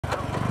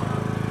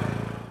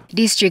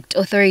District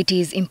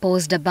authorities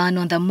imposed a ban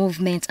on the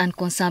movement and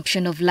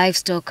consumption of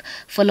livestock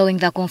following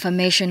the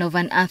confirmation of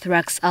an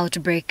anthrax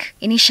outbreak.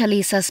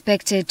 Initially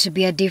suspected to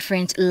be a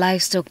different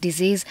livestock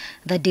disease,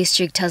 the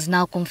district has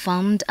now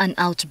confirmed an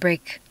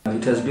outbreak.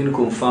 It has been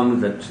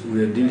confirmed that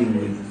we are dealing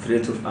with the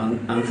threat of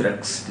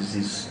anthrax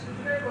disease,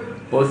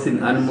 both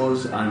in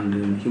animals and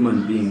in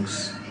human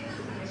beings.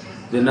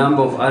 The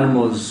number of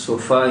animals so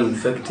far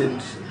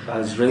infected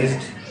has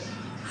raised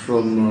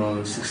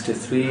from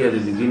 63 at the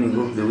beginning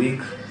of the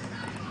week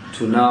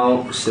to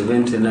now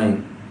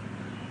 79.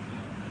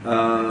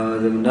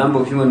 The number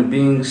of human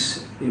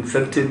beings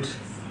infected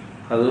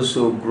has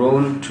also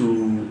grown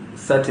to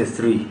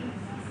 33.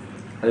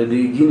 At the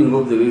beginning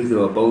of the week there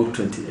were about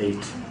 28.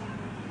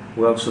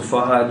 We have so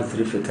far had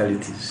 3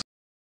 fatalities.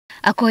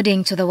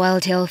 According to the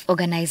World Health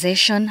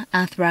Organization,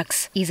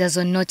 anthrax is a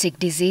zoonotic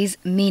disease,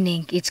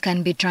 meaning it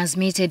can be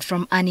transmitted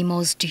from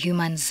animals to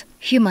humans.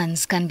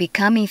 Humans can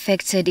become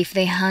infected if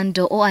they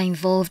handle or are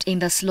involved in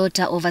the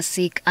slaughter of a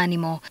sick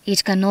animal.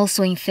 It can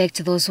also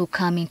infect those who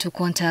come into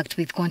contact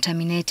with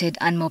contaminated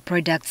animal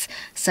products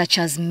such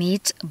as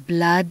meat,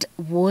 blood,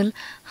 wool,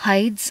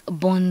 hides,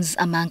 bones,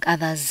 among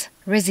others.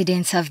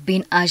 Residents have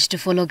been urged to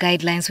follow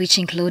guidelines which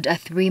include a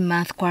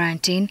 3-month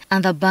quarantine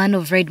and the ban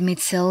of red meat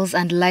sales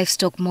and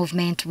livestock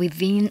movement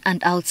within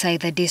and outside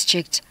the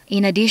district.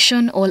 In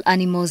addition, all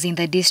animals in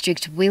the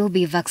district will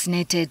be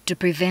vaccinated to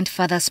prevent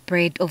further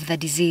spread of the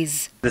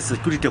disease. The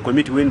security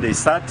committee, when they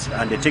sat,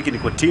 and the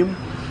technical team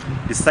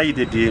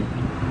decided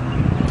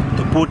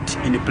to put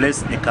in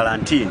place a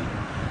quarantine,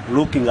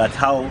 looking at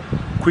how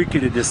quickly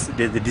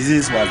the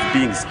disease was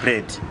being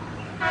spread.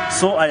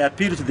 So I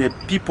appeal to the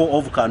people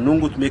of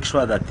Kanungu to make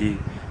sure that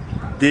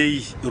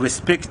they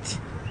respect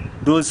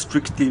those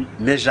strict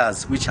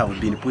measures which have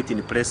been put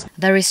in place.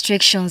 The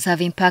restrictions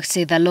have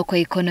impacted the local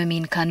economy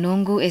in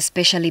Kanungu,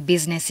 especially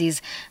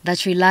businesses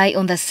that rely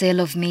on the sale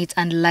of meat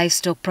and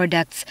livestock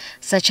products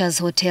such as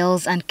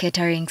hotels and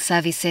catering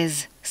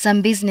services.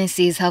 Some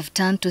businesses have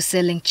turned to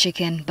selling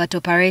chicken, but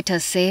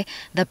operators say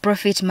the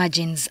profit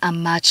margins are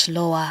much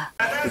lower.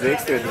 To the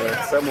extent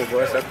that some of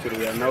us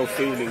actually are now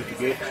failing to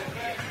get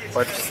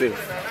what to sell.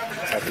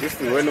 At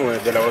least when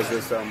there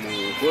was some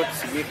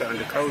goats meat and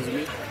cows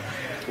meat,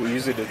 we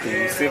used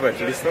to save at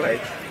least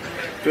like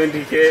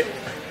 20k.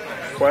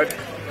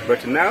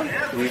 But now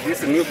with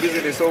this new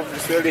business of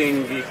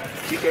selling the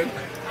chicken,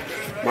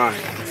 man,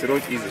 it's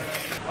not easy.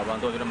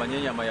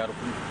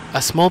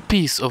 A small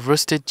piece of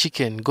roasted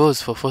chicken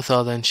goes for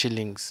 4,000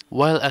 shillings,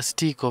 while a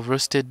stick of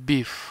roasted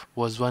beef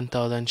was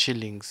 1,000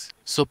 shillings.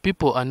 So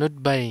people are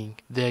not buying,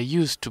 they are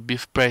used to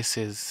beef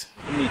prices.